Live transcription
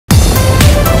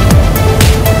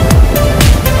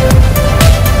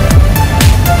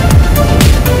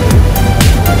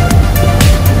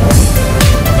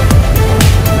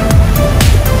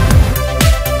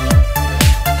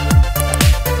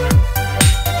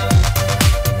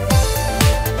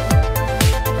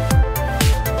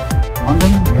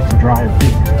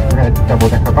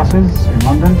double-decker buses in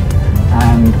London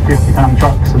and 50-ton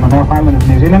trucks in the North Island of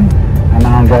New Zealand, and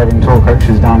now I'm driving tour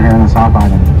coaches down here in the South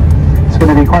Island. It's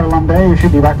going to be quite a long day. We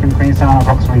should be back in Queenstown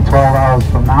approximately 12 hours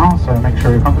from now, so make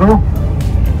sure you're comfortable.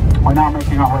 We're now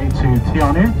making our way to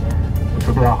Tionu, which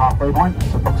will be our halfway point.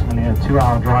 It's approximately a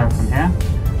 2-hour drive from here.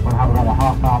 We'll have about a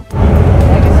half an hour.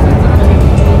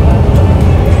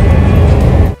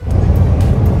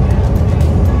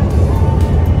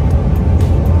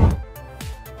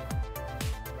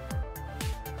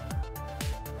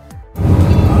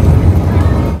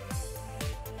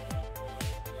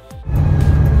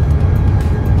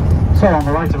 So on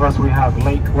the right of us we have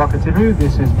Lake Wakatipu.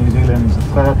 This is New Zealand's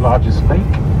third largest lake.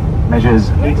 Measures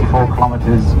 84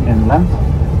 kilometres in length,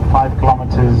 5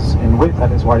 kilometres in width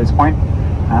at its widest point,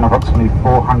 and approximately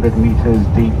 400 metres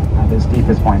deep at its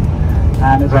deepest point.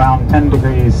 And it's around 10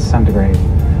 degrees centigrade.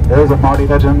 There is a Māori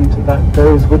legend that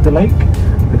goes with the lake.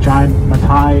 The giant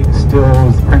Matai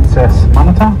steals Princess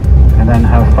Manata, and then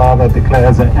her father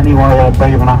declares that any warrior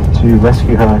brave enough to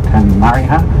rescue her can marry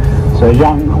her. So a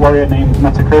young warrior named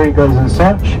Metakuri goes in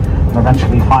search and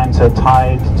eventually finds her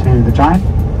tied to the giant.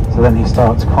 So then he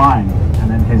starts crying, and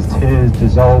then his tears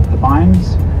dissolve the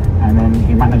binds, and then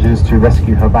he manages to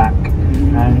rescue her back.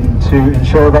 And to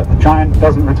ensure that the giant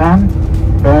doesn't return,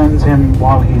 burns him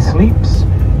while he sleeps,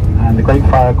 and the Great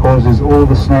Fire causes all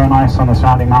the snow and ice on the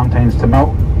surrounding mountains to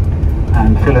melt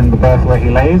and fill in the berth where he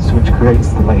lays, which creates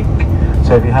the lake.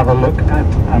 So if you have a look at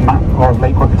a map of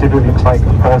Lake Wakatipu, it looks like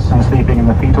a person sleeping in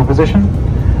the fetal position,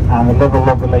 and the level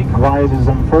of the lake rises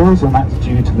and falls, and that's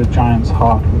due to the giant's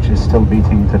heart, which is still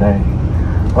beating today.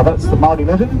 Well, that's the Māori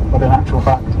legend, but in actual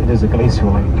fact it is a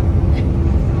glacial lake.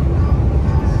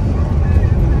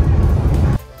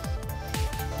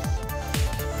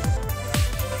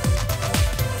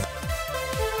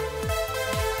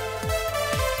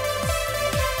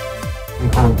 We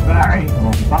call it Barry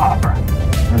or Barbara.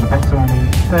 There's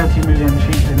approximately 30 million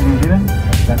sheep in New Zealand.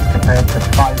 That's compared to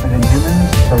 5 million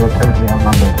humans, so we're totally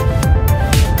outnumbered.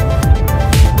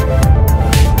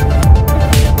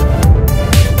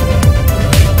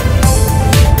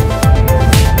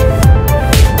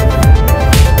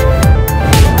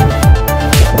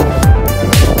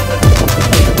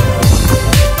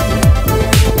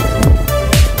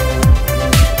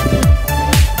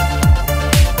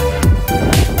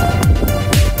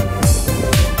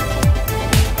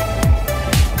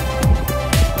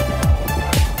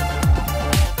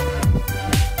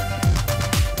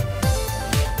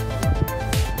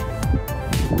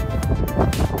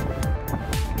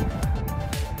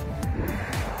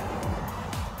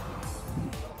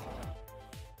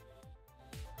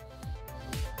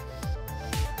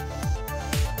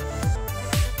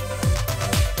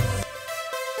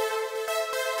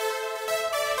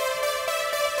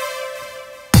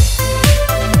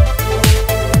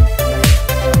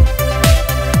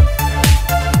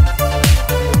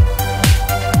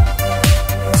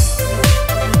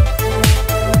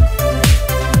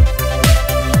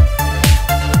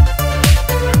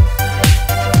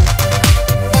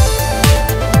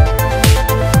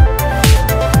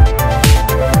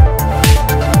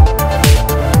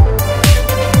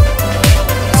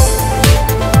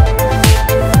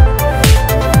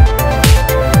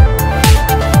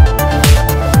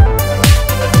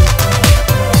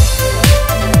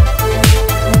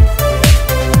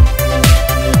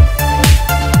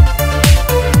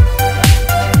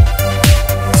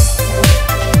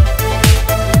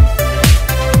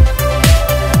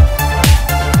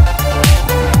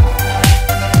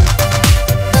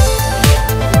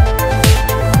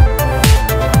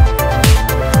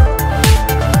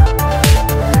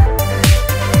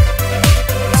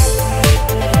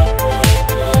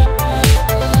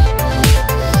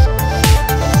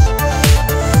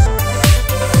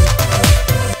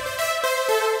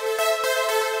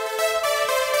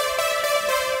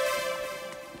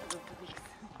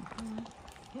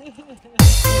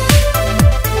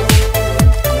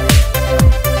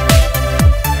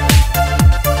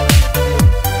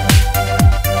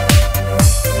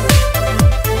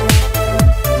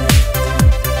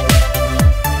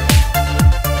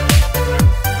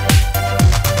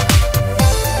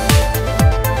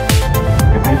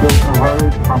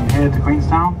 From here to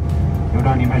Queenstown, it would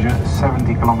only measure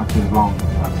 70 kilometres long, so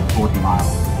that's 40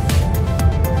 miles.